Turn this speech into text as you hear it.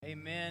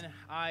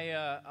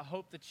I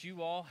hope that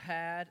you all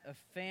had a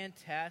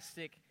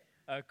fantastic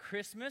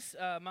Christmas.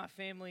 My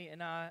family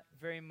and I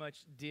very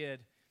much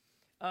did.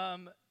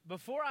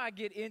 Before I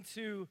get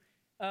into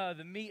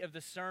the meat of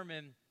the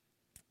sermon,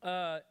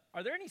 are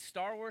there any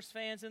Star Wars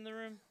fans in the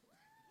room?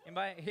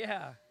 Anybody?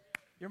 Yeah,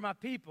 you're my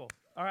people.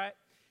 All right.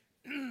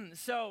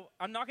 So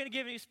I'm not going to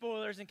give any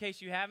spoilers in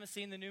case you haven't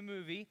seen the new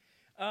movie.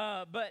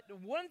 But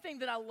one thing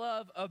that I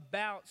love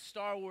about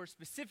Star Wars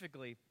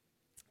specifically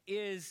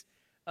is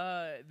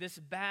this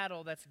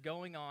battle that's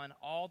going on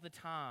all the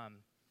time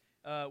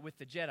with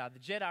the Jedi. The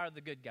Jedi are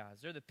the good guys.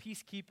 They're the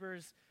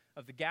peacekeepers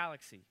of the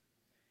galaxy.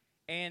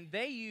 And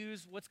they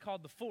use what's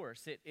called the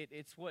Force.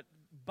 It's what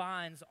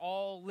binds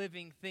all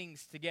living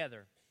things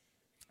together.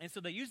 And so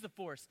they use the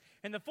Force.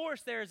 And the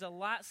Force, there is a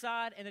light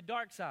side and a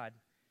dark side.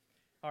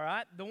 All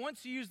right? The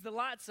ones who use the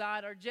light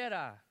side are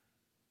Jedi.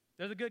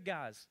 They're the good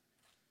guys.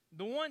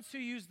 The ones who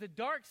use the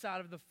dark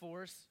side of the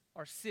Force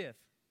are Sith.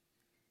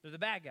 They're the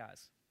bad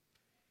guys.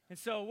 And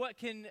so what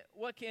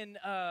can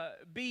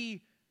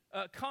be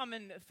a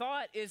common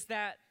thought is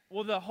that,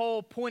 well, the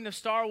whole point of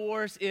Star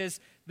Wars is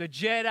the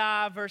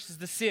Jedi versus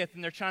the Sith,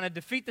 and they're trying to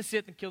defeat the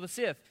Sith and kill the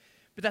Sith.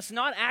 But that's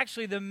not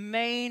actually the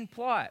main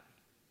plot.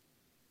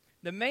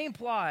 The main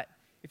plot,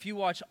 if you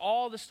watch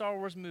all the Star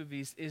Wars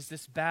movies, is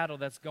this battle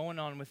that's going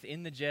on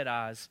within the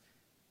Jedis,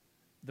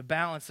 the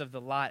balance of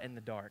the light and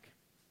the dark.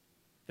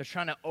 They're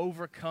trying to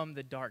overcome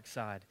the dark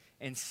side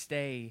and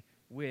stay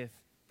with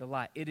the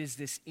light. It is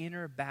this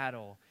inner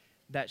battle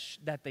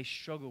that they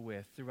struggle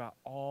with throughout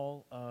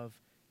all of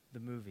the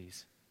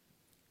movies.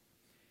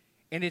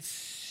 And it's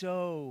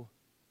so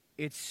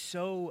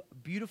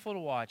beautiful to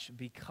watch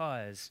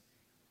because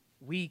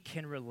we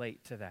can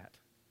relate to that.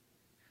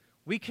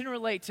 We can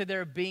relate to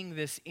there being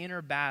this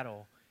inner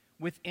battle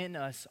within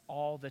us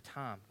all the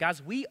time.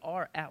 Guys, we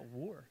are at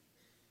war.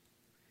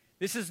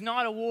 This is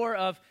not a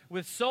war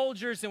with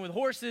soldiers and with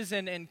horses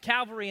and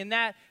cavalry and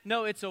that.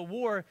 No, it's a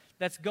war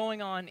that's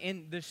going on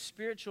in the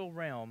spiritual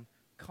realm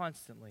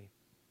constantly.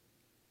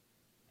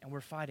 And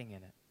we're fighting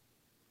in it.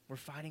 We're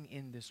fighting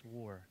in this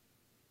war.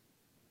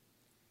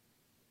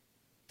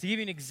 To give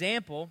you an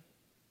example,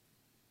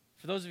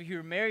 for those of you who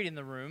are married in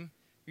the room,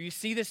 you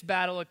see this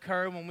battle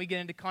occur when we get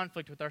into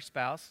conflict with our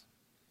spouse.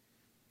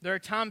 There are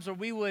times where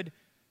we would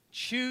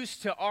choose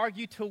to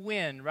argue to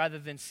win rather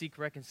than seek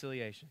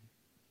reconciliation.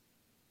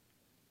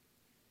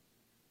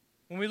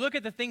 When we look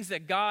at the things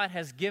that God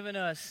has given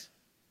us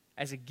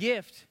as a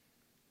gift,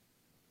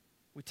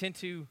 we tend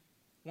to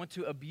want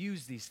to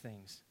abuse these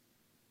things.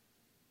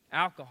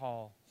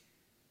 Alcohol,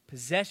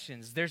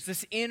 possessions. There's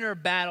this inner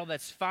battle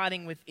that's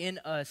fighting within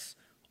us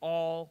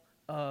all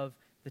of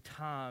the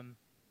time.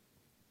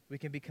 We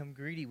can become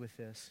greedy with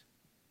this.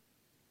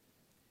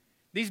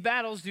 These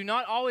battles do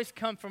not always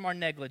come from our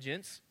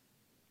negligence.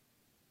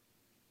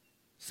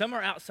 Some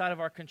are outside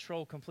of our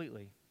control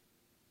completely.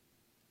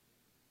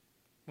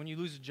 When you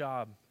lose a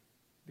job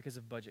because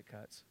of budget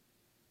cuts.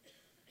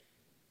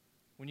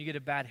 When you get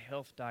a bad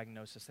health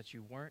diagnosis that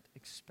you weren't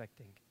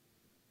expecting.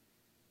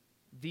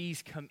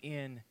 These come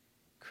in,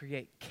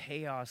 create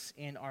chaos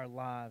in our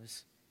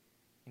lives,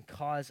 and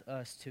cause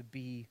us to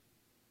be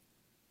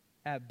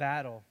at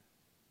battle.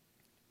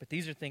 But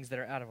these are things that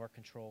are out of our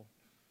control.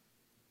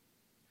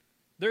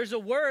 There's a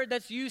word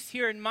that's used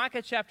here in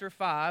Micah chapter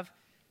 5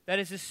 that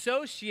is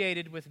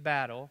associated with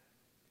battle,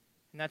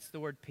 and that's the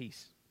word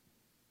peace.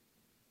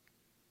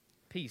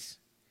 Peace.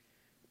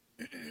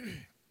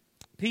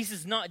 Peace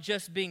is not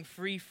just being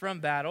free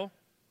from battle.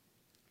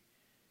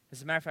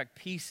 As a matter of fact,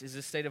 peace is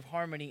a state of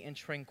harmony and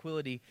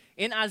tranquility.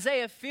 In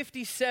Isaiah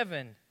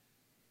 57,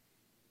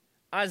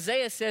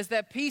 Isaiah says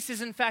that peace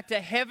is in fact a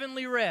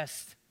heavenly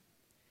rest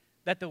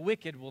that the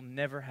wicked will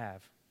never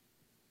have.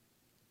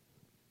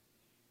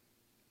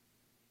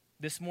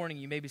 This morning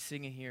you may be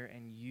sitting here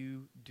and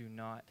you do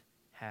not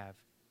have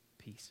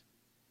peace.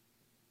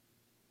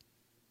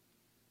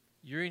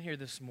 You're in here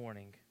this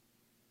morning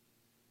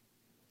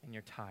and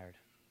you're tired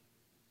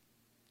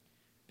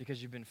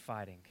because you've been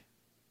fighting.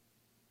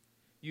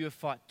 You have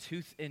fought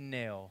tooth and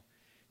nail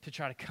to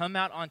try to come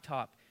out on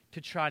top,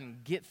 to try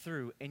and get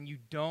through, and you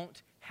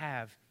don't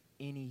have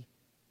any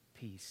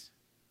peace.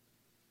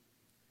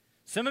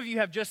 Some of you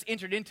have just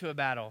entered into a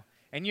battle,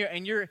 and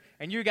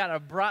you got a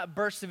bright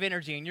burst of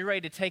energy, and you're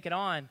ready to take it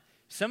on.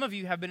 Some of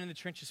you have been in the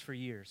trenches for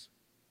years,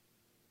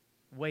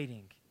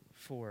 waiting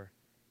for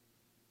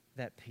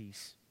that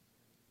peace.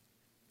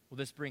 Well,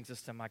 this brings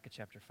us to Micah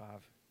chapter 5.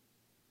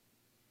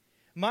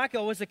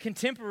 Micah was a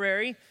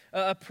contemporary,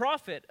 a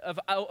prophet of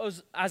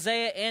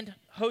Isaiah and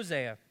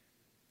Hosea.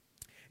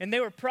 And they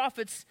were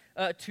prophets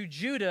to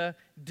Judah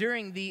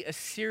during the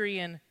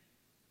Assyrian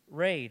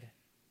raid.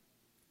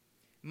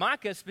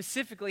 Micah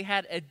specifically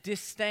had a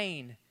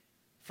disdain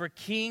for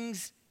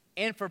kings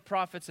and for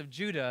prophets of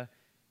Judah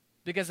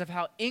because of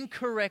how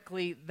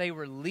incorrectly they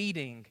were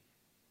leading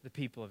the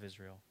people of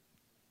Israel.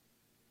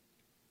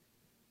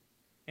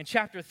 In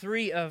chapter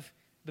 3 of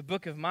the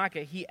book of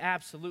Micah, he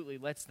absolutely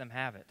lets them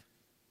have it.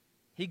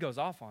 He goes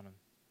off on them.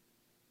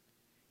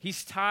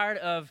 He's tired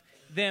of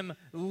them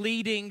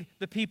leading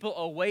the people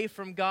away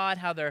from God,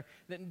 how the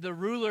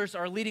rulers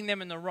are leading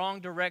them in the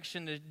wrong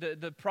direction.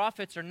 The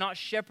prophets are not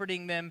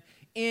shepherding them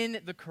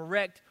in the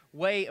correct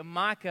way.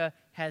 Micah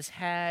has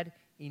had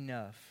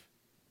enough.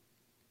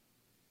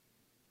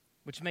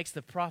 Which makes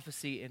the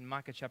prophecy in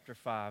Micah chapter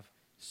 5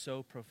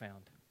 so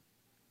profound.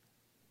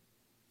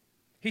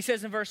 He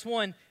says in verse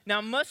 1,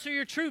 "Now muster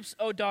your troops,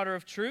 O daughter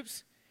of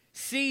troops.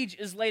 Siege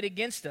is laid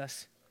against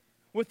us.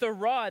 With a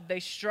rod they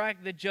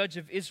strike the judge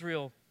of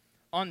Israel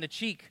on the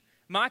cheek."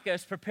 Micah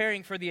is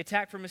preparing for the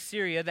attack from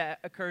Assyria that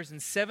occurs in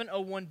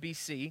 701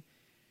 BC.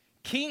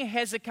 King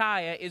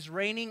Hezekiah is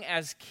reigning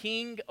as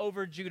king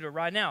over Judah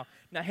right now.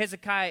 Now,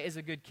 Hezekiah is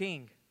a good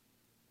king,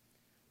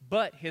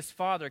 but his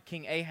father,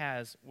 King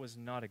Ahaz, was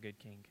not a good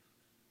king.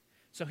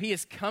 So he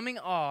is coming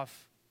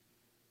off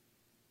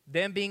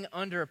them being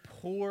under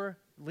poor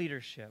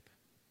leadership.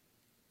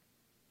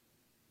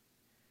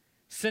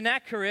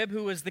 Sennacherib,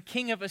 who was the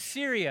king of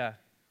Assyria,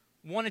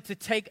 wanted to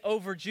take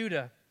over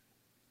Judah.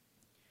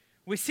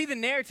 We see the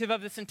narrative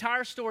of this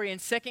entire story in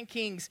 2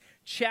 Kings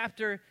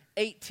chapter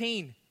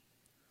 18.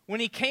 When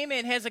he came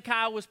in,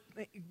 Hezekiah was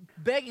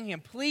begging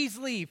him, "Please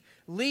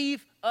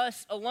leave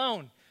us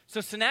alone."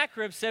 So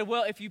Sennacherib said,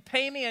 "Well, if you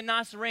pay me a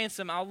nice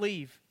ransom, I'll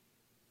leave."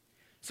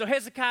 So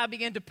Hezekiah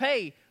began to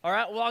pay. "All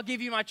right, well, I'll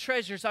give you my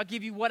treasures. I'll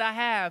give you what I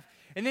have."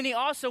 And then he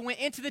also went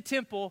into the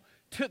temple,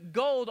 took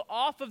gold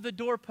off of the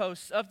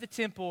doorposts of the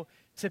temple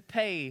to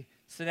pay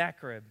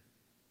Sennacherib.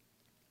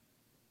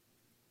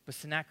 But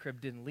Sennacherib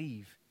didn't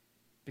leave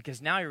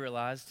because now he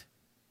realized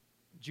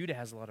Judah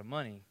has a lot of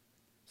money.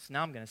 So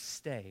now I'm going to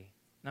stay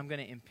and I'm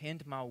going to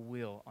impend my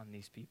will on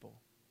these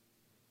people.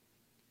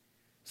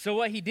 So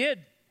what he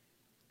did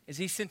is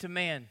he sent a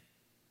man,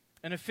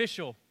 an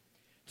official,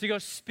 to go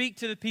speak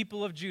to the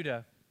people of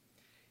Judah.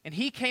 And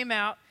he came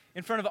out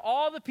in front of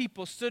all the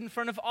people, stood in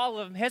front of all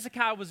of them.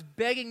 Hezekiah was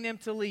begging them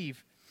to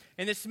leave.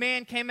 And this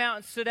man came out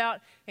and stood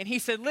out, and he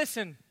said,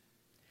 "Listen,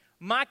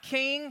 my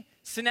king,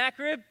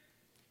 Sennacherib,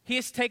 he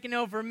has taken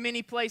over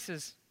many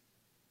places.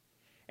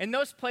 And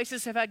those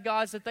places have had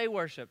gods that they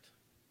worshiped.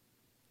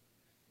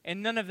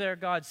 And none of their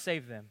gods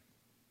saved them.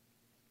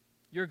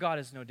 Your God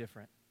is no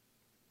different.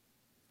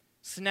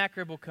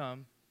 Sennacherib will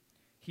come,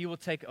 he will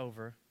take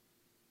over,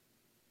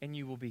 and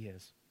you will be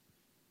his."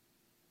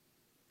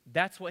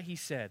 That's what he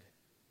said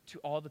to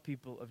all the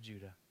people of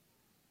Judah.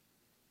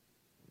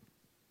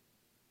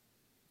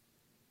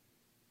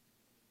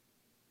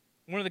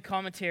 One of the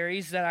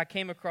commentaries that I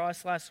came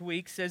across last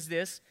week says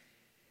this: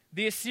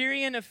 "The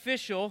Assyrian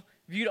official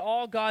viewed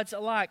all gods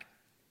alike.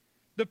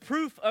 The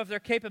proof of their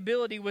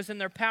capability was in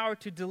their power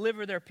to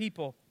deliver their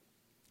people.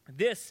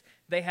 This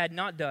they had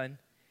not done,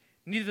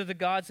 neither the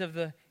gods of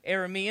the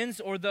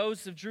Arameans or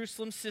those of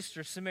Jerusalem's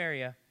sister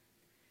Samaria."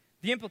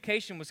 The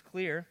implication was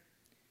clear.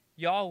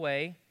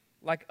 Yahweh,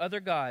 like other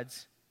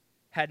gods,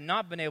 had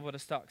not been able to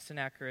stop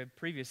Sennacherib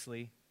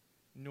previously,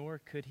 nor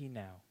could he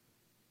now.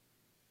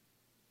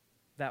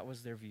 That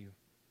was their view.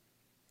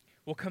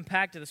 We'll come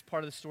back to this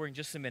part of the story in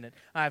just a minute.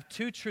 I have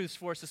two truths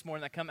for us this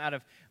morning that come out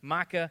of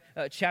Micah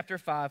chapter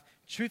 5.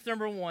 Truth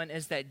number one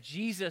is that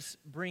Jesus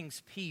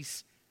brings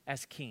peace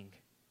as king.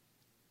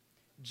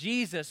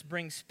 Jesus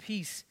brings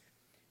peace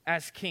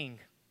as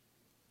king.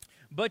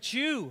 "But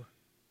you,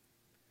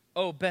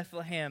 O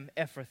Bethlehem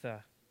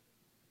Ephrathah,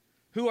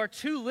 who are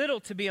too little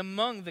to be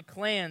among the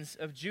clans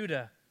of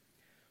Judah,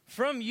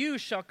 from you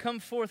shall come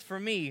forth for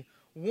me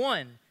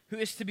one who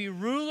is to be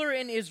ruler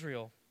in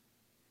Israel,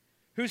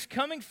 whose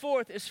coming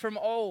forth is from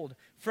old,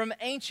 from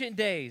ancient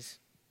days.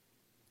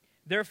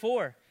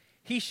 Therefore,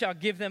 he shall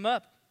give them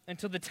up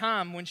until the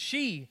time when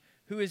she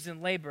who is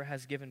in labor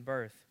has given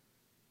birth.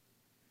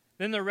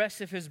 Then the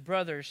rest of his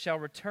brothers shall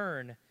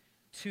return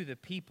to the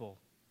people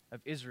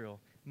of Israel."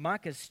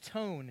 Micah's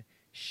tone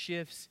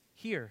shifts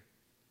here.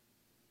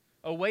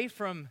 Away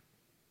from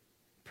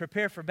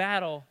prepare for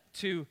battle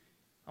to,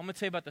 I'm going to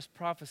tell you about this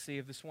prophecy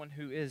of this one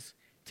who is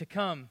to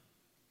come.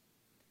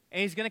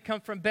 And he's going to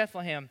come from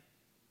Bethlehem.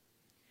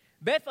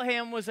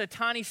 Bethlehem was a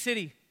tiny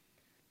city.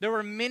 There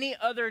were many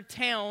other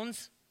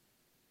towns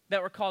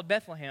that were called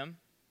Bethlehem.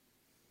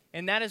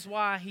 And that is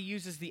why he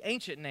uses the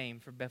ancient name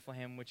for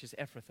Bethlehem, which is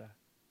Ephrathah.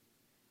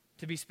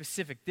 To be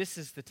specific, this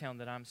is the town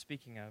that I'm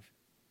speaking of.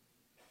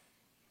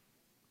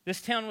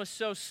 This town was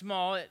so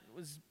small, it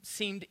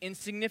seemed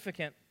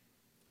insignificant.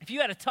 If you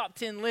had a top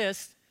 10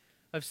 list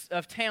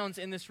of towns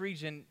in this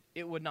region,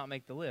 it would not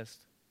make the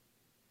list.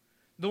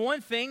 The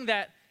one thing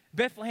that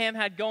Bethlehem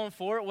had going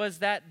for it was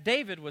that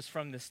David was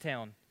from this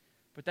town.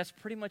 But that's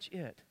pretty much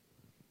it.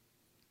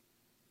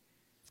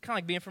 It's kind of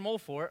like being from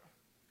Old Fort.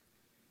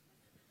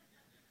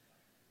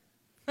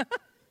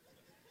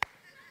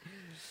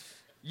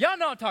 Y'all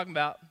know what I'm talking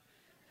about.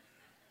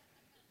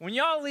 When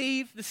y'all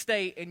leave the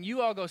state and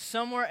you all go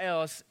somewhere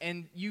else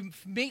and you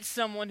meet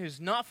someone who's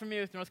not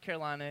familiar with North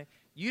Carolina,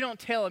 you don't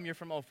tell them you're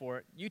from Old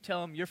Fort. You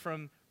tell them you're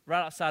from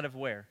right outside of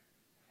where?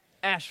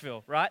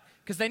 Asheville, right?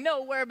 Because they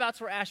know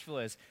whereabouts where Asheville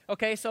is.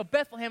 Okay, so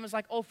Bethlehem is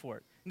like Old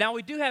Fort. Now,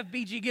 we do have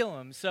B.G.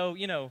 Gillum, so,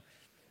 that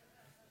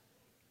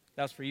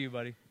was for you,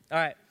 buddy. All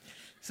right.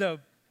 So,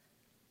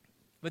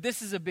 but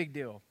this is a big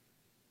deal.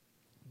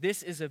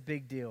 This is a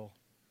big deal.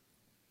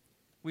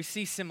 We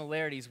see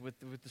similarities with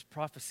this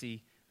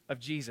prophecy of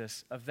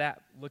Jesus, of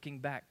that looking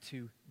back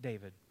to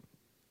David.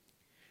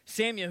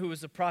 Samuel, who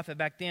was a prophet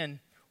back then,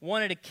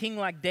 wanted a king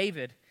like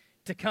David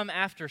to come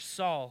after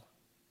Saul.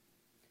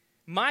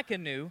 Micah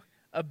knew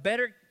a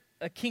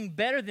king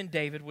better than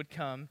David would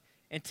come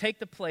and take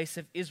the place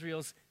of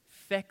Israel's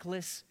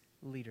feckless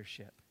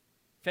leadership.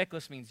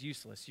 Feckless means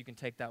useless. You can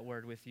take that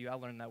word with you. I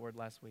learned that word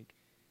last week.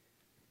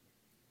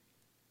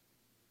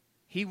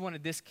 He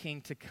wanted this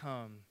king to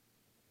come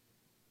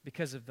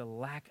because of the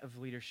lack of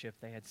leadership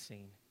they had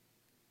seen.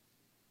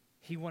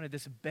 He wanted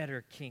this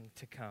better king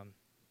to come.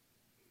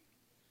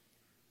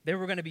 They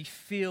were going to be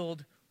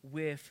filled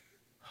with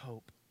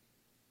hope.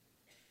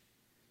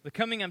 The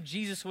coming of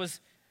Jesus was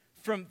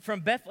from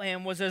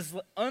Bethlehem was as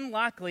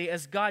unlikely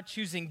as God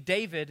choosing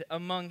David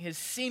among his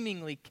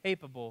seemingly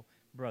capable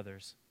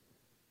brothers.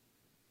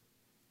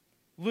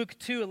 Luke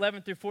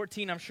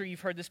 2:11-14, I'm sure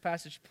you've heard this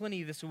passage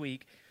plenty this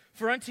week.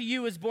 For unto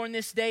you is born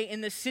this day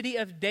in the city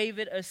of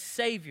David a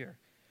Savior,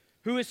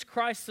 who is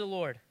Christ the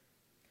Lord.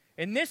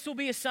 And this will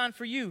be a sign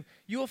for you.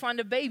 You will find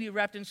a baby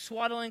wrapped in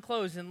swaddling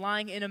clothes and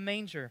lying in a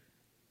manger.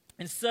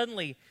 And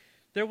suddenly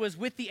there was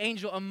with the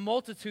angel a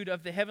multitude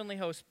of the heavenly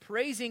host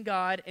praising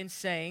God and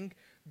saying,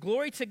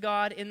 Glory to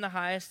God in the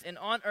highest, and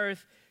on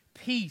earth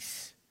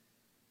peace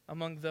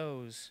among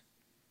those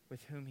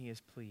with whom he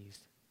is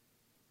pleased.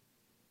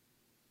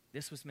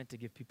 This was meant to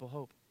give people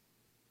hope.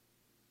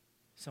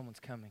 Someone's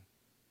coming.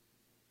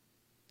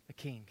 A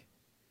king.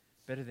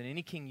 Better than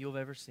any king you've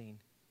ever seen.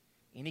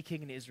 Any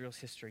king in Israel's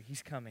history.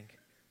 He's coming.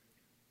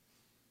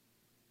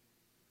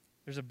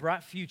 There's a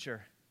bright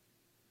future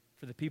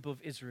for the people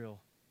of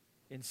Israel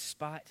in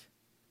spite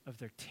of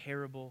their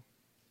terrible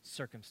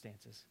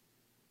circumstances.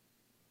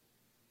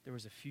 There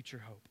was a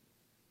future hope.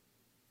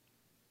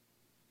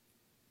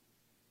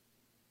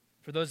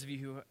 For those of you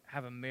who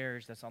have a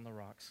marriage that's on the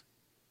rocks,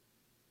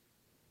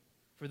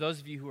 for those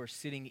of you who are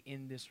sitting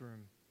in this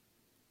room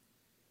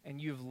and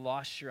you've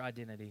lost your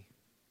identity,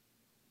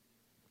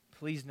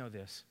 please know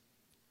this.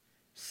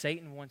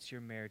 Satan wants your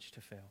marriage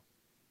to fail.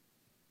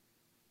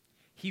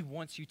 He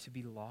wants you to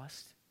be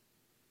lost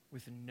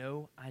with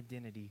no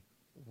identity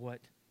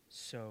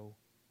whatsoever.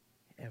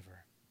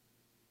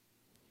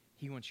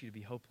 He wants you to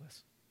be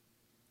hopeless.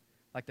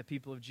 Like the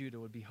people of Judah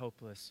would be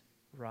hopeless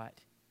right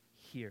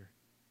here.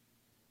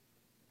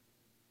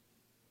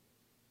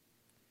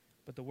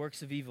 But the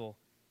works of evil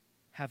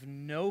have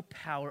no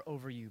power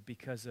over you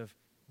because of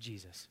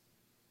Jesus.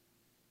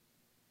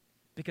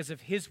 Because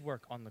of his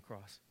work on the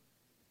cross.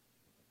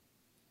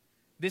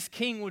 This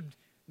king would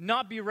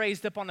not be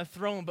raised up on a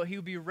throne, but he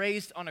would be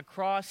raised on a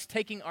cross,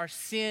 taking our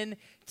sin,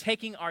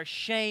 taking our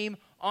shame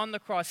on the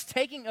cross,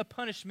 taking a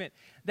punishment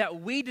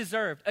that we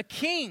deserved. A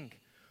king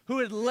who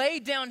had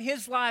laid down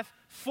his life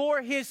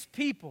for his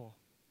people,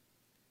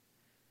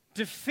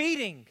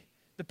 defeating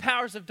the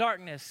powers of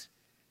darkness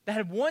that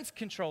had once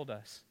controlled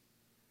us,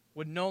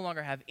 would no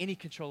longer have any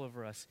control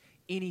over us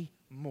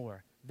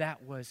anymore.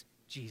 That was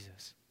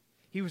Jesus.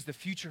 He was the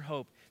future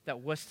hope that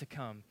was to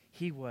come.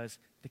 He was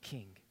the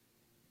king.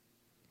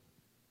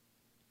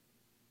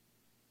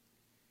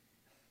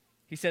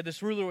 He said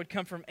this ruler would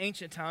come from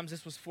ancient times.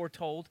 This was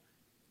foretold.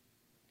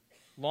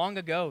 Long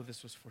ago,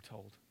 this was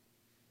foretold.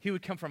 He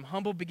would come from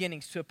humble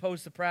beginnings to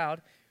oppose the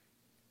proud.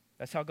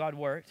 That's how God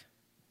worked.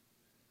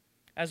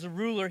 As a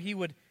ruler, he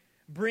would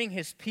bring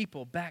his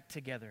people back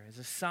together as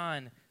a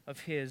sign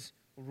of his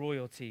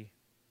royalty.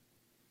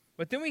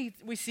 But then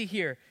we see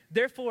here,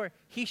 therefore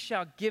he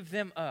shall give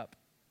them up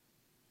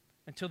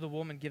until the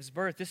woman gives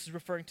birth. This is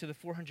referring to the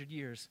 400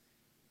 years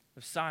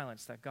of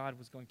silence that God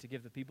was going to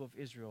give the people of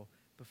Israel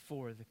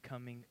before the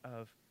coming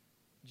of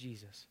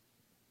Jesus.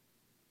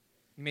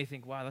 You may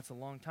think, wow, that's a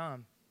long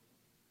time.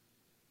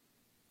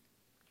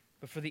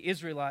 But for the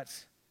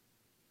Israelites,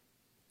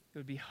 it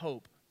would be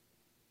hope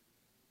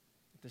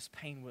that this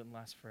pain wouldn't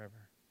last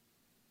forever.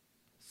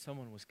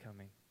 Someone was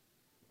coming.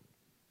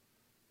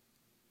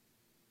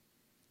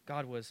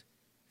 God was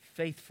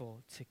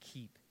faithful to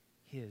keep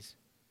his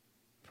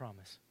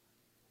promise.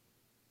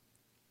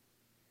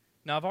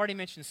 Now, I've already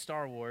mentioned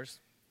Star Wars,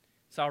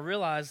 so I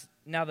realize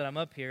now that I'm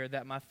up here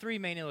that my three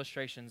main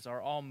illustrations are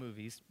all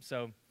movies.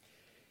 So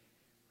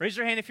raise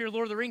your hand if you're a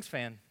Lord of the Rings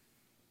fan.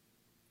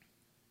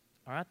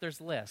 All right, there's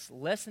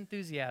less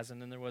enthusiasm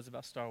than there was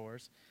about Star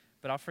Wars,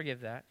 but I'll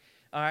forgive that.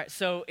 All right,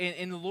 so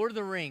in the Lord of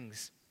the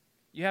Rings,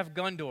 you have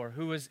Gondor,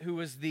 who was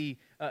the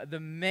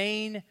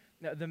main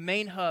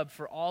hub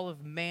for all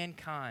of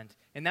mankind,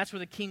 and that's where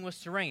the king was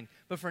to reign.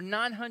 But for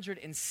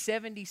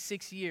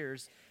 976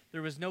 years,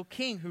 there was no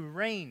king who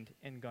reigned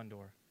in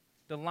Gondor.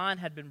 The line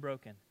had been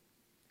broken,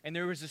 and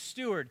there was a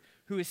steward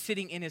who was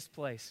sitting in his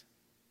place.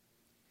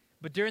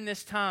 But during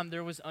this time,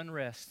 there was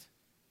unrest.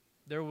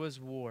 There was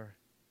war.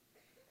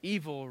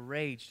 Evil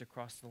raged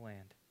across the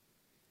land.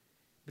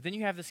 But then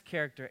you have this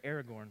character,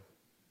 Aragorn,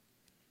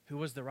 who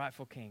was the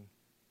rightful king.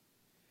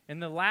 In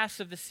the last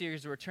of the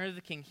series, The Return of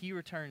the King, he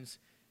returns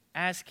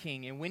as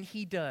king. And when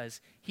he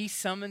does, he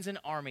summons an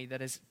army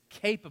that is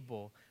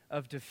capable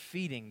of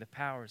defeating the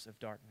powers of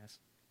darkness.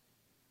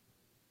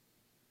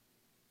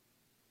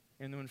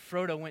 And when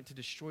Frodo went to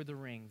destroy the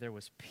ring, there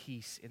was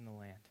peace in the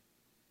land.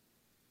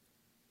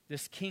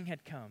 This king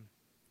had come,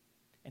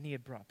 and he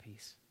had brought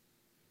peace.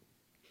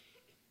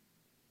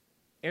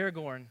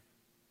 Aragorn,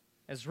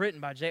 as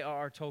written by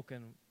J.R.R.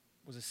 Tolkien,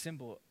 was a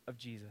symbol of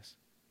Jesus,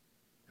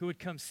 who would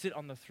come sit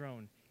on the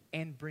throne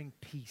and bring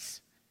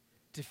peace,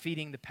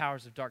 defeating the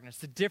powers of darkness.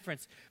 The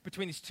difference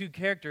between these two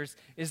characters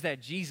is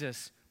that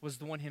Jesus was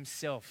the one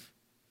himself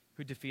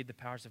who defeated the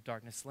powers of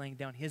darkness, laying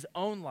down his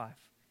own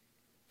life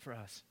for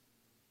us.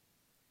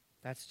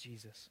 That's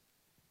Jesus.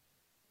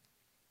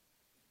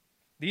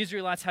 The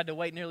Israelites had to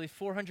wait nearly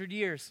 400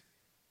 years.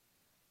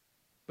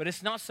 But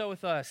it's not so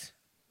with us.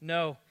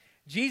 No.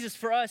 Jesus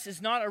for us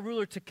is not a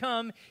ruler to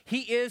come.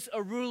 He is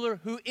a ruler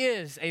who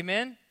is.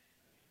 Amen?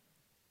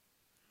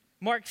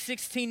 Mark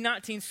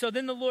 16:19. So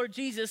then the Lord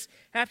Jesus,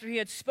 after he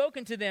had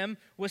spoken to them,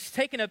 was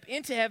taken up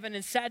into heaven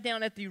and sat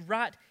down at the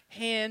right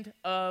hand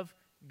of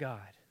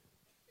God.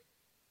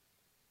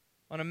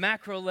 On a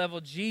macro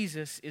level,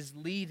 Jesus is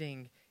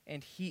leading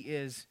and he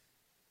is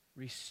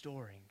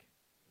restoring.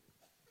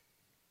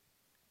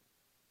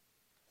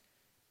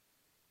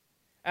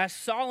 As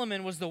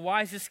Solomon was the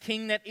wisest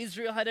king that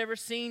Israel had ever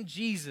seen,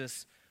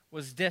 Jesus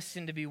was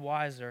destined to be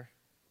wiser.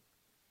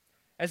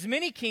 As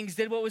many kings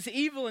did what was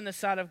evil in the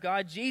sight of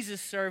God, Jesus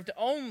served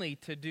only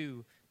to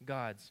do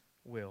God's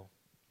will.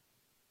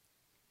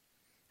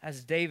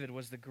 As David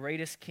was the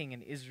greatest king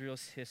in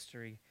Israel's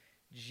history,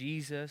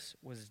 Jesus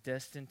was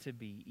destined to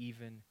be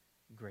even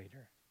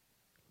greater.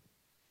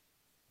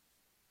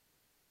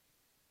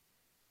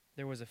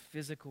 There was a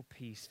physical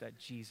peace that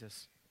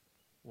Jesus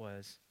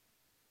was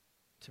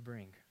to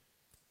bring.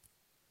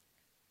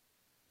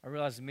 I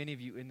realize many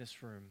of you in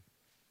this room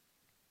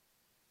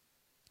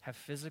have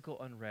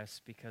physical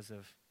unrest because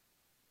of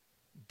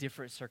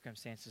different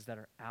circumstances that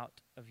are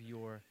out of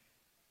your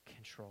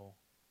control.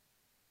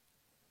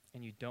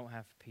 And you don't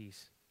have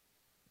peace.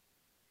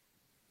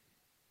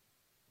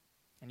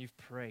 And you've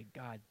prayed,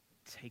 God,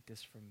 take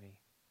this from me.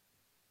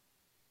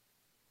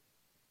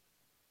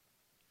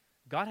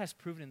 God has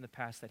proven in the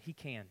past that he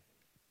can.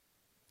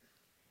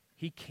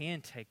 He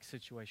can take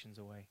situations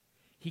away.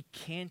 He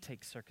can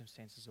take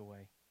circumstances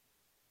away.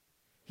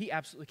 He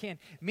absolutely can.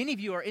 Many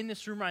of you are in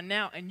this room right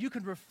now, and you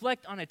can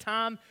reflect on a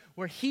time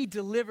where he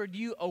delivered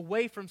you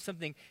away from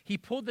something. He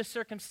pulled the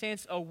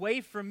circumstance away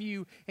from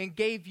you and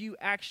gave you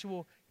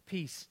actual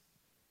peace.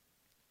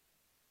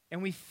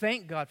 And we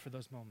thank God for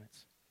those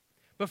moments.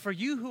 But for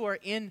you who are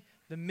in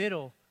the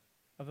middle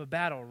of a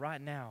battle right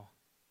now,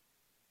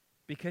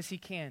 because he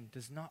can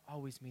does not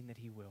always mean that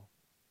he will.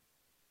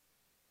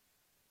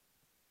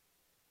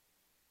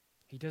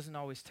 He doesn't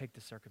always take the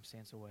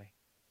circumstance away.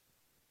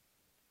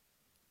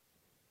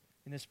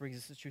 And this brings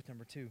us to truth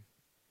number 2.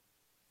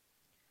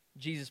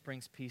 Jesus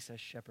brings peace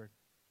as shepherd.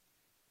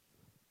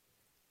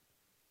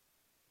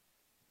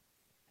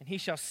 And he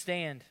shall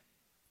stand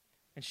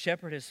and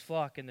shepherd his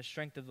flock in the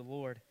strength of the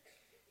Lord,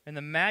 and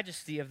the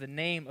majesty of the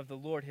name of the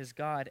Lord his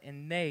God,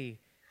 and they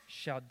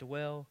shall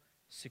dwell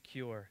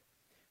secure.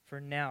 For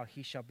now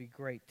he shall be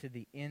great to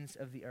the ends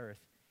of the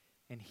earth,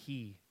 and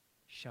he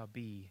shall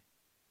be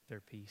their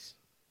peace.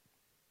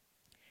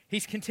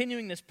 He's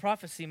continuing this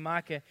prophecy,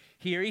 Micah,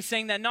 here. He's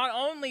saying that not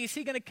only is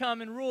he going to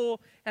come and rule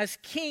as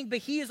king, but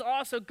he is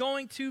also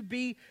going to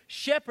be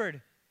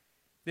shepherd.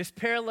 This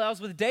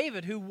parallels with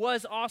David, who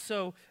was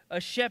also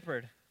a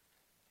shepherd.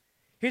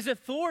 His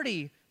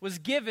authority was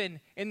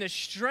given in the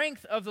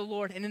strength of the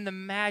Lord and in the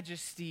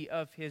majesty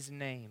of his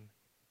name.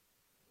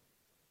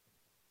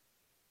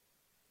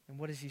 And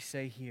what does he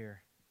say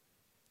here?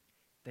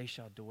 They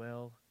shall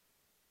dwell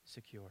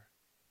secure.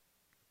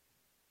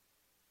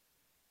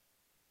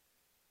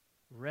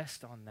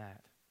 Rest on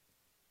that.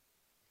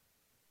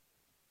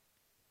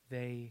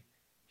 They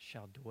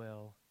shall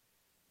dwell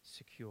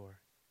secure.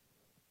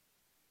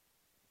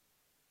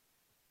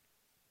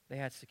 They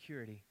had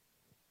security.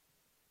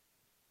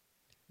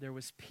 There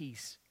was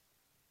peace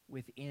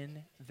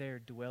within their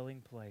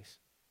dwelling place.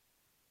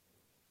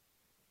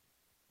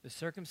 The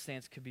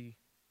circumstance could be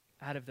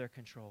out of their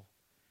control.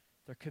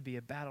 There could be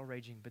a battle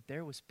raging, but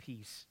there was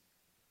peace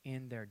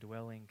in their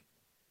dwelling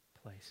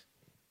place.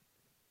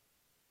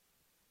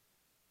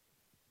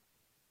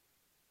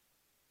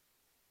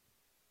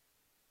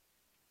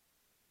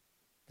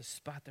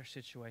 Despite their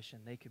situation,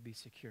 they could be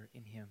secure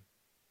in him,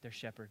 their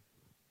shepherd.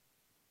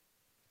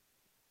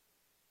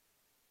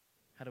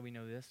 How do we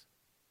know this?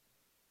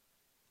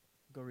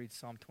 Go read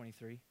Psalm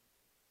 23.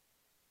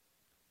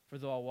 For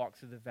though I walk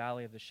through the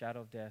valley of the shadow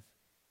of death,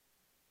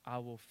 I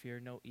will fear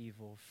no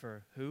evil.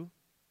 For who?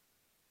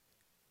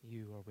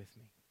 You are with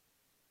me.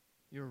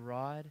 Your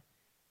rod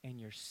and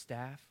your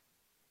staff,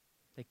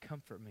 they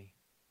comfort me.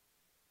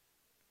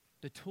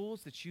 The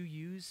tools that you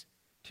use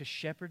to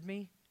shepherd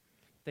me,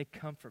 they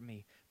comfort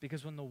me.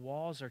 Because when the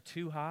walls are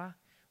too high,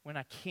 when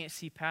I can't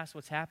see past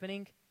what's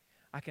happening,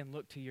 I can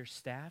look to your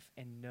staff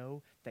and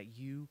know that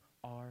you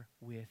are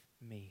with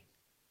me.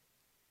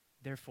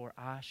 Therefore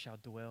I shall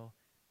dwell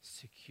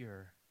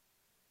secure.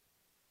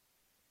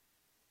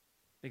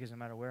 Because no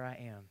matter where I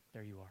am,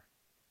 there you are.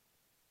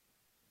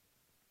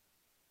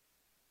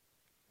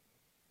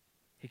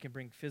 He can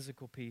bring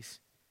physical peace,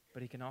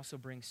 but he can also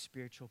bring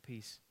spiritual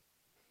peace.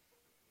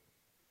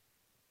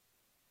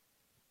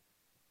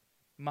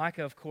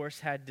 Micah, of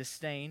course, had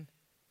disdain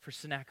for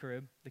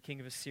Sennacherib, the king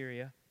of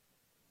Assyria,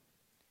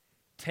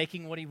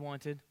 taking what he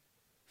wanted,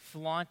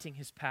 flaunting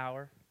his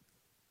power,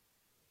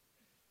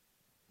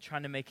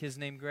 trying to make his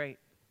name great.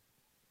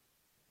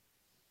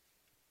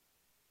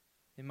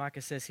 And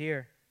Micah says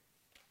here,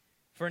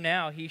 for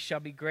now he shall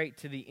be great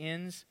to the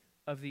ends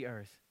of the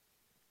earth.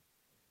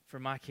 For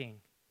my king,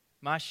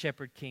 my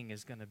shepherd king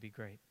is going to be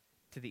great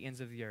to the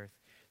ends of the earth.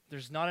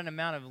 There's not an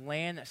amount of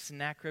land that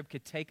Sennacherib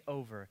could take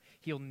over.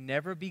 He'll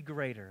never be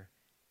greater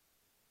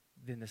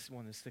than this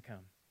one that's to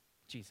come,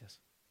 Jesus.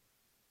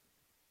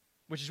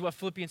 Which is what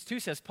Philippians 2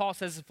 says. Paul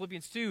says in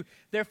Philippians 2,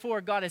 therefore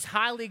God has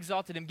highly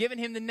exalted him, given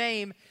him the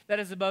name that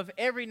is above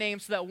every name,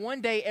 so that one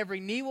day every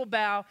knee will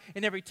bow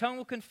and every tongue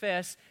will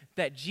confess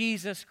that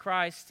Jesus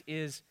Christ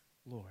is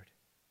Lord.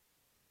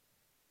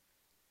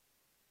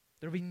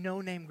 There will be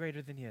no name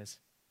greater than his.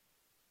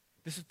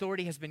 This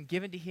authority has been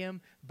given to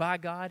him by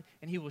God,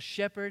 and he will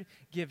shepherd,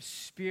 give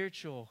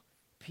spiritual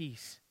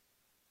peace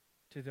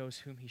to those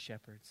whom he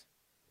shepherds.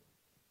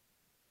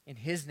 And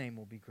his name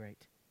will be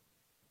great.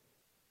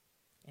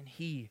 And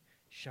he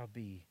shall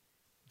be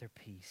their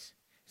peace.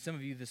 Some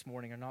of you this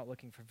morning are not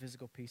looking for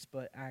physical peace,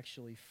 but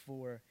actually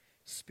for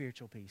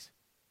spiritual peace.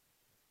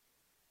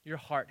 Your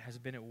heart has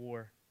been at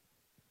war.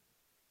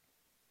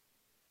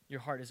 Your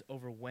heart is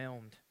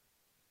overwhelmed.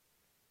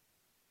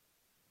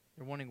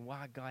 You're wondering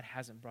why God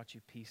hasn't brought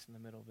you peace in the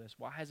middle of this.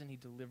 Why hasn't he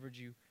delivered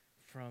you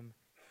from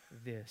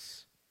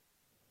this?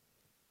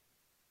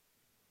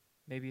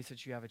 Maybe it's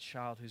that you have a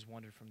child who's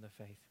wandered from the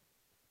faith,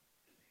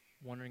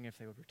 wondering if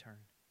they would return.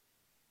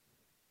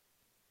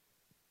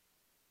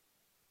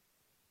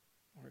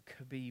 Or it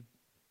could be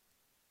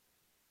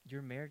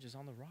your marriage is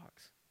on the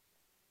rocks.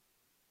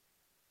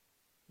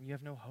 And you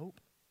have no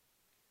hope,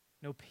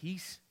 no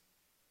peace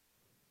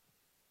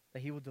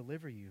that he will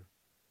deliver you.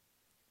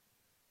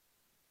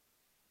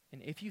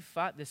 And if you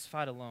fight this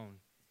fight alone,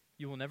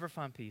 you will never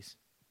find peace.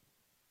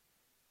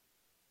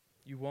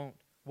 You won't.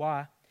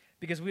 Why?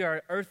 Because we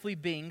are earthly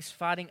beings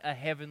fighting a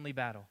heavenly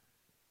battle.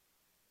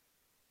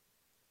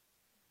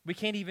 We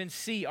can't even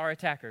see our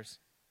attackers.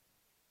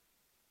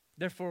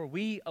 Therefore,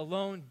 we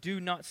alone do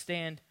not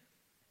stand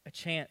a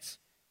chance.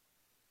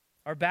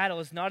 Our battle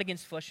is not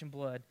against flesh and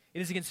blood.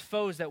 It is against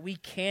foes that we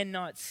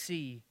cannot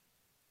see.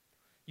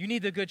 You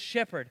need the good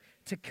shepherd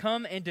to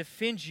come and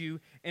defend you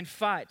and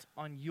fight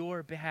on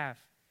your behalf.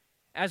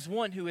 As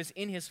one who is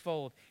in his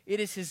fold,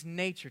 it is his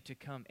nature to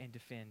come and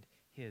defend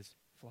his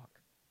flock.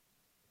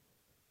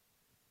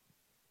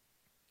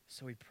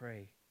 So we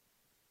pray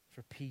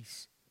for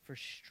peace, for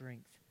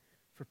strength,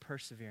 for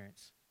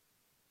perseverance.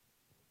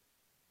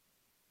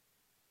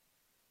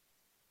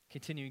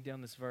 Continuing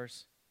down this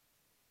verse.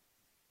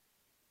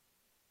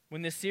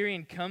 When the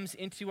Assyrian comes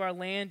into our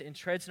land and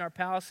treads in our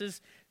palaces,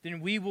 then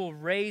we will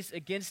raise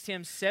against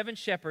him 7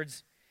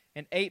 shepherds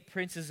and 8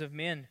 princes of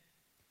men.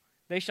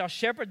 They shall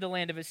shepherd the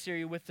land of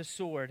Assyria with the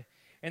sword,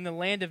 and the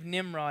land of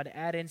Nimrod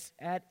at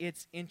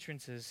its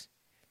entrances.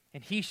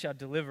 And he shall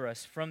deliver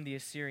us from the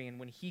Assyrian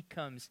when he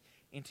comes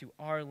into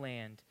our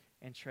land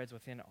and treads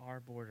within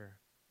our border.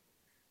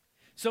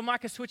 So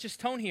Micah switches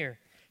tone here.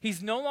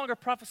 He's no longer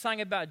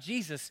prophesying about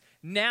Jesus.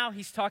 Now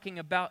he's talking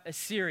about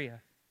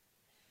Assyria.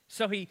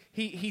 So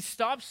he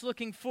stops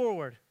looking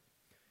forward.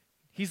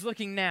 He's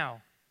looking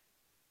now.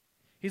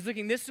 He's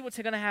looking, this is what's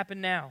going to happen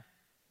now.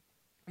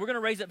 We're going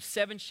to raise up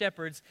 7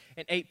 shepherds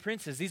and 8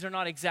 princes. These are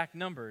not exact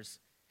numbers.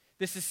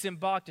 This is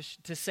symbolic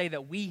to say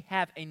that we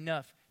have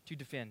enough to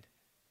defend.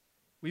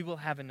 We will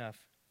have enough.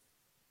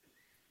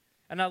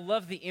 And I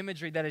love the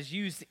imagery that is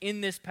used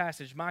in this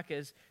passage. Micah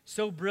is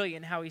so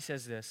brilliant in how he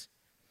says this.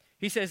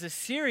 He says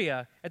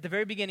Assyria, at the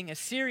very beginning,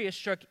 Assyria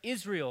struck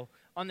Israel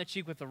on the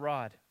cheek with a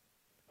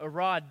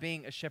rod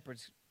being a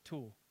shepherd's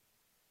tool.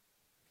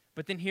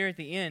 But then here at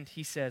the end,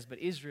 he says, but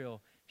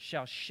Israel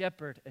shall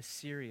shepherd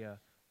Assyria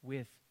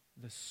with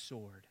the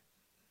sword.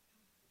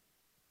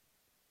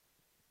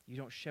 You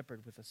don't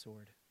shepherd with a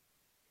sword.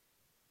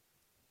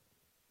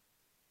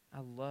 I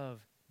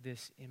love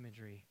this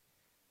imagery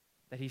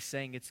that he's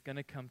saying it's going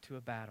to come to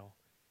a battle.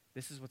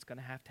 This is what's going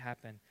to have to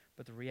happen.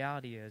 But the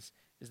reality is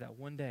that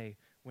one day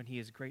when he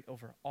is great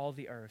over all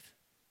the earth,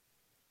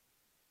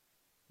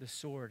 the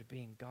sword,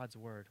 being God's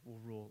word, will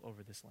rule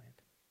over this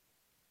land.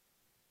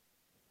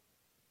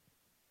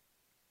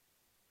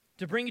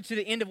 To bring you to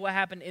the end of what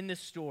happened in this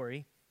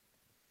story,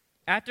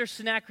 after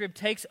Sennacherib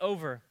takes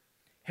over,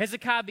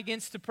 Hezekiah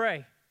begins to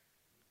pray.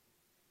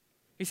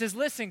 He says,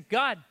 listen,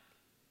 God,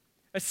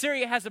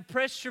 Assyria has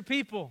oppressed your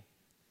people.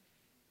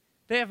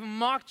 They have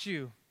mocked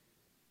you.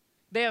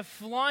 They have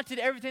flaunted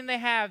everything they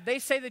have. They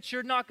say that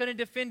you're not going to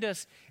defend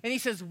us. And he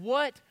says,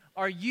 what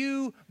are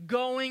you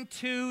going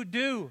to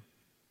do?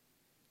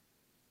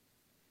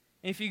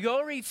 And if you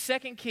go read 2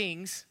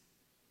 Kings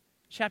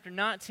chapter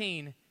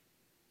 19,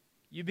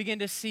 you begin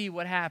to see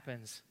what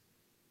happens.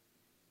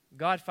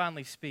 God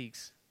finally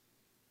speaks.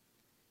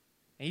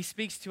 And he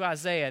speaks to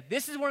Isaiah.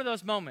 This is one of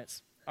those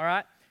moments, all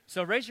right?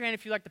 So raise your hand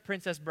if you like The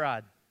Princess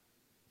Bride.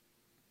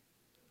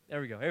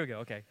 There we go,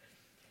 okay.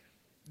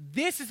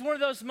 This is one of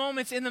those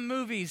moments in the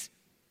movies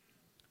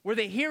where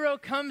the hero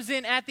comes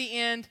in at the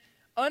end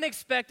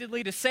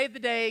unexpectedly to save the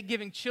day,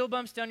 giving chill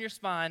bumps down your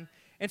spine.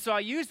 And so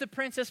I use The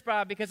Princess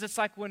Bride because it's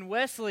like when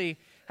Wesley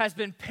has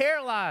been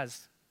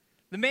paralyzed.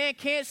 The man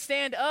can't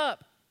stand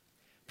up.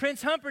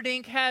 Prince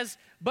Humperdinck has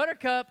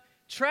Buttercup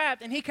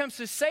trapped, and he comes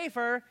to save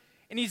her,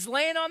 and he's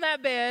laying on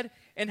that bed,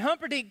 and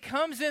Humperdinck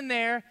comes in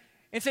there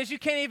and says, "You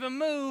can't even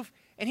move,"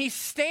 and he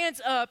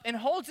stands up and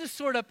holds his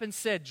sword up and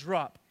said,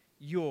 "Drop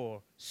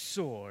your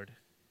sword."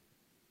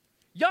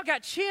 Y'all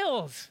got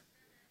chills.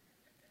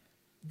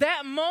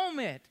 That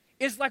moment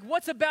is like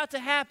what's about to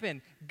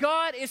happen.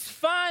 God is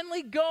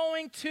finally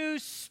going to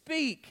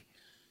speak.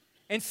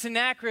 And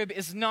Sennacherib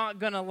is not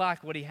going to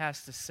like what he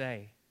has to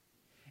say.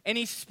 And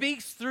he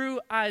speaks through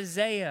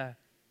Isaiah.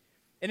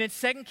 And in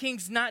 2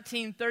 Kings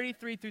 19,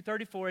 33 through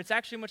 34, it's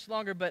actually much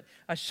longer, but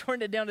I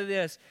shortened it down to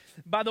this.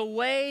 By the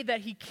way that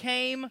he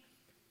came,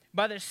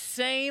 by the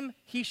same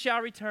he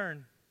shall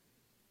return.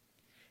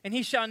 And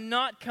he shall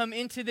not come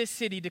into this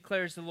city,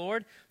 declares the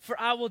Lord, for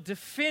I will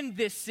defend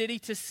this city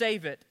to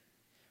save it,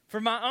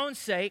 for my own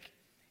sake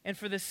and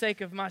for the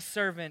sake of my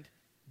servant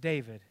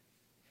David.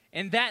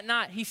 And that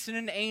night he sent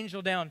an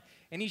angel down,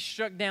 and he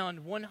struck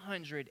down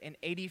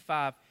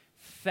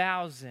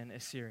 185,000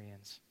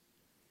 Assyrians.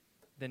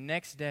 The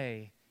next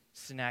day,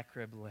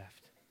 Sennacherib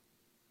left.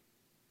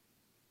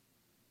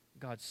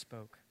 God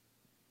spoke,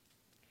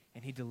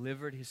 and he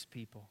delivered his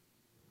people.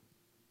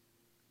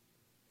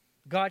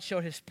 God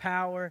showed his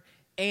power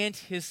and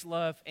his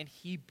love, and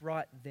he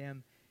brought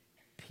them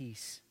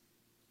peace.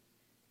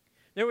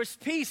 There was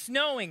peace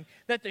knowing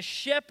that the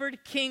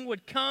shepherd king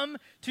would come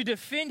to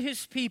defend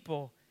his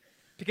people,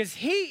 because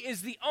he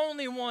is the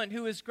only one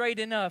who is great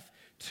enough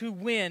to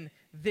win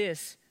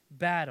this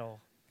battle.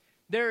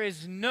 There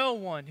is no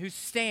one who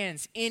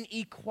stands in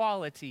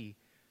equality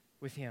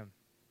with him.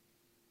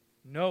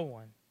 No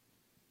one.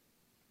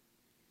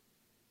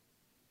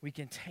 We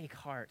can take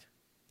heart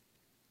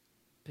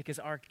because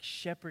our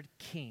shepherd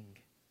king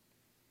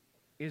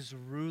is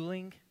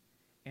ruling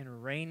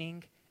and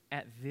reigning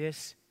at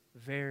this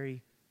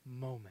very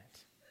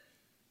moment.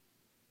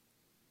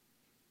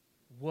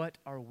 What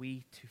are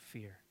we to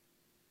fear?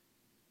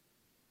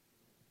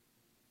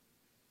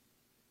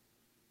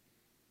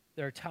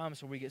 There are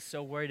times where we get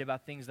so worried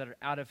about things that are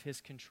out of his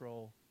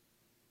control,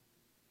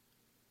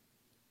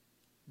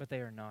 but they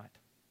are not.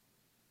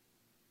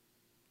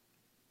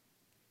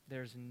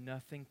 There's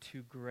nothing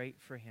too great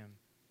for him.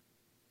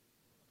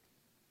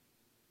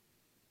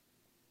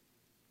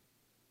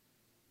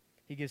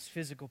 He gives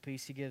physical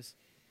peace. He gives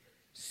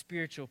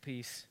spiritual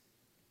peace.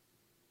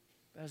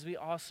 But as we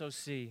also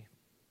see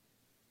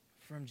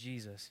from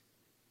Jesus,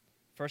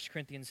 1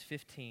 Corinthians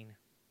 15,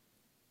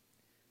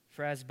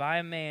 for as by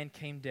a man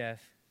came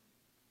death,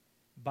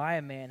 by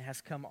a man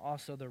has come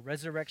also the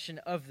resurrection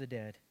of the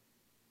dead.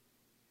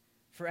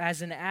 For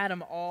as in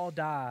Adam all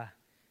die,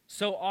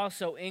 so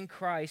also in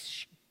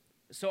Christ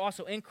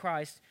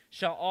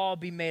shall all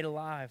be made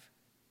alive.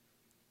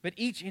 But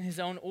each in his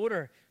own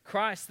order.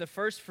 Christ the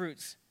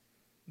firstfruits,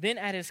 then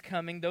at his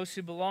coming those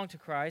who belong to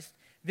Christ.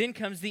 Then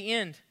comes the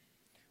end,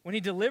 when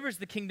he delivers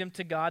the kingdom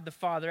to God the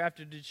Father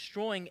after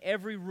destroying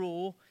every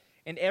rule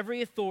and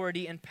every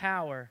authority and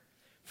power.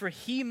 For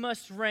he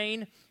must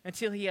reign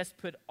until he has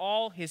put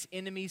all his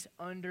enemies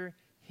under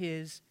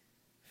his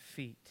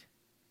feet.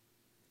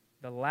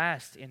 The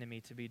last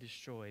enemy to be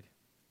destroyed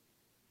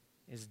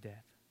is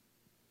death.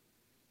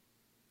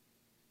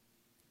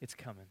 It's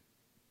coming.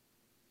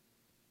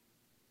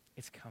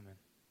 It's coming.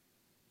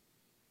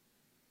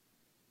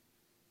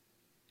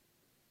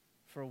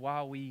 For a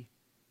while we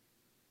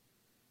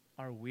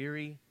are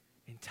weary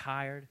and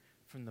tired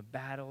from the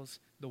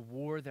battles, the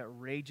war that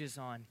rages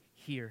on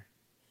here.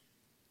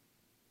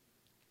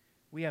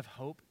 We have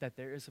hope that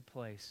there is a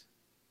place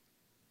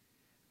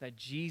that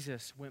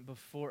Jesus went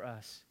before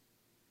us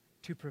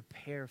to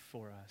prepare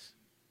for us.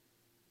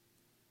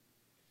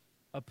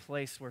 A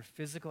place where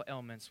physical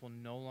ailments will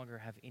no longer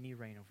have any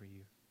reign over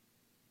you.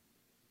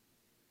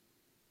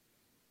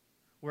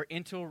 Where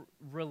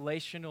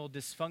interrelational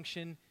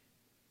dysfunction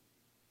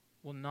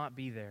will not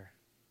be there.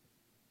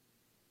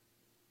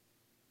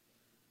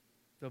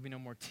 There'll be no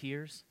more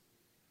tears.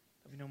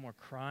 There'll be no more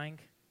crying.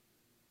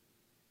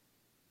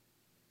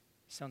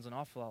 Sounds an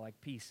awful lot like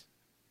peace.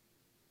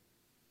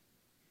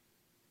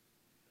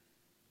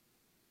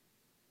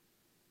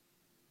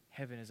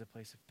 Heaven is a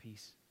place of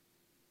peace.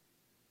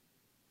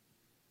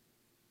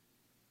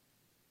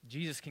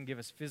 Jesus can give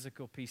us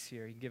physical peace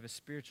here. He can give us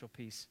spiritual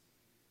peace.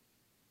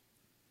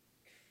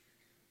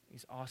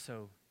 He's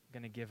also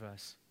going to give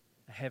us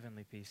a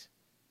heavenly peace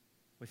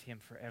with him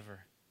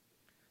forever.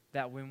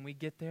 That when we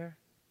get there,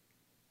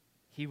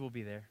 he will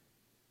be there.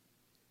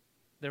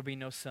 There'll be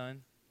no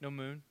sun, no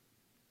moon.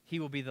 He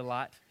will be the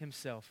light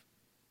himself.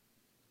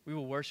 We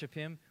will worship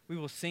him. We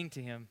will sing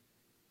to him.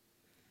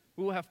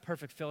 We will have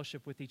perfect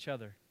fellowship with each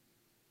other.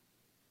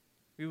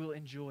 We will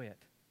enjoy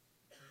it.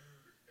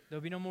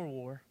 There'll be no more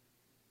war.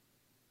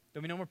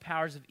 There'll be no more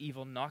powers of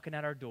evil knocking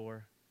at our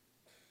door.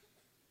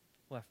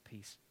 We'll have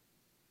peace.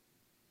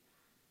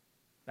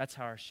 That's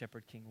how our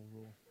shepherd king will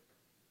rule.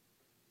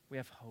 We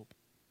have hope.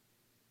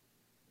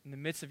 In the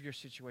midst of your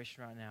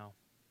situation right now,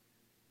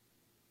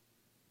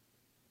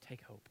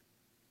 take hope.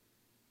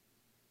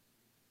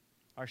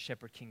 Our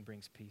shepherd king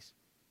brings peace.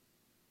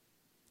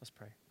 Let's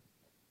pray.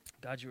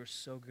 God, you are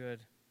so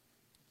good.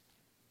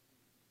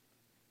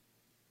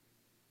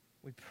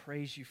 We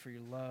praise you for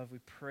your love. We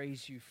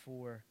praise you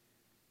for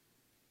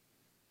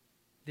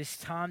this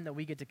time that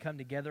we get to come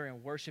together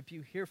and worship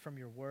you, hear from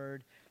your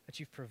word that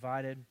you've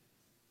provided.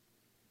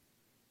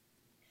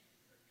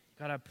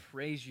 God, I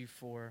praise you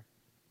for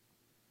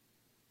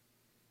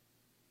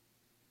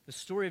the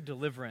story of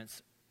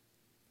deliverance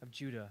of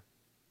Judah.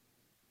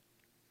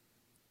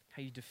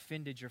 How you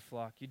defended your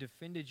flock. You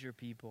defended your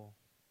people.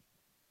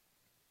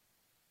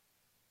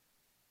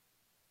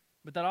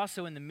 But that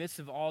also in the midst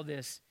of all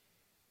this,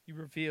 you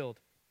revealed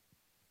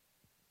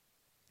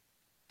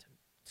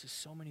to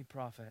so many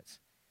prophets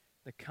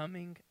the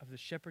coming of the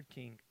shepherd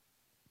king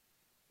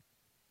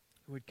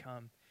who would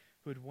come,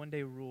 who would one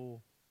day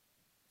rule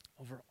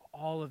over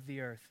all of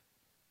the earth,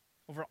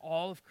 over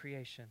all of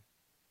creation.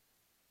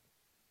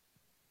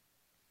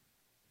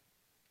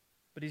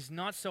 But he's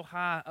not so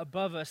high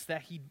above us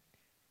that he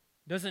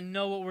doesn't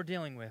know what we're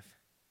dealing with.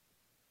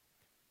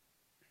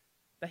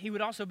 That he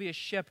would also be a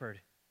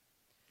shepherd.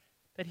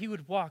 That he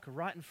would walk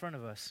right in front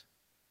of us,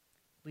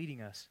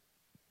 leading us.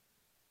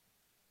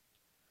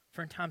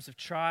 For in times of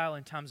trial,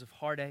 in times of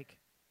heartache,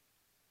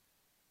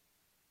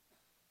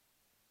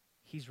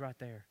 he's right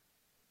there.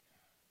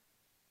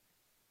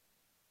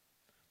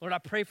 Lord, I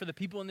pray for the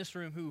people in this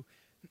room who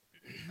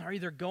are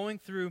either going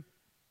through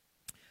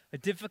a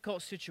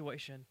difficult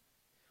situation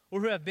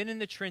or who have been in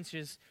the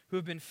trenches, who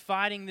have been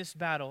fighting this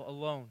battle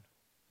alone,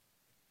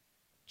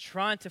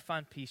 trying to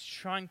find peace,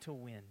 trying to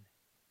win.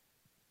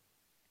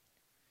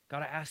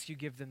 God, I ask you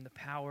give them the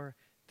power,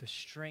 the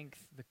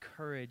strength, the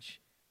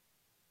courage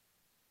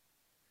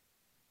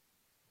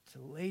to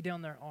lay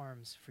down their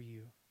arms for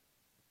you.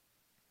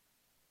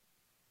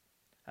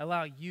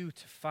 Allow you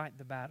to fight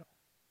the battle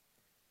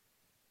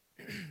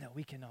that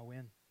we cannot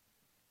win.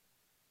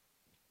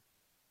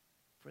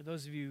 For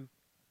those of you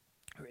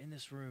who are in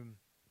this room,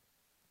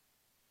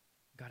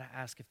 God, I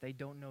ask if they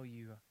don't know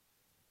you,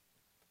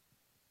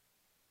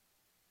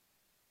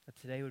 that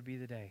today would be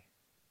the day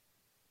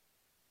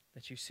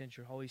that you sent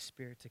your Holy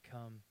Spirit to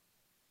come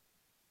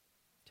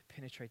to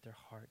penetrate their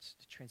hearts,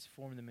 to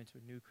transform them into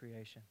a new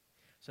creation,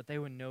 so that they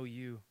would know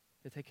you,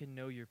 that they can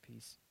know your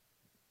peace.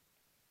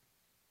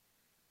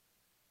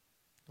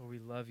 Lord, we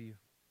love you.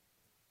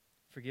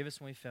 Forgive us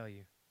when we fail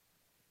you.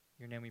 In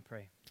your name we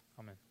pray.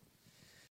 Amen.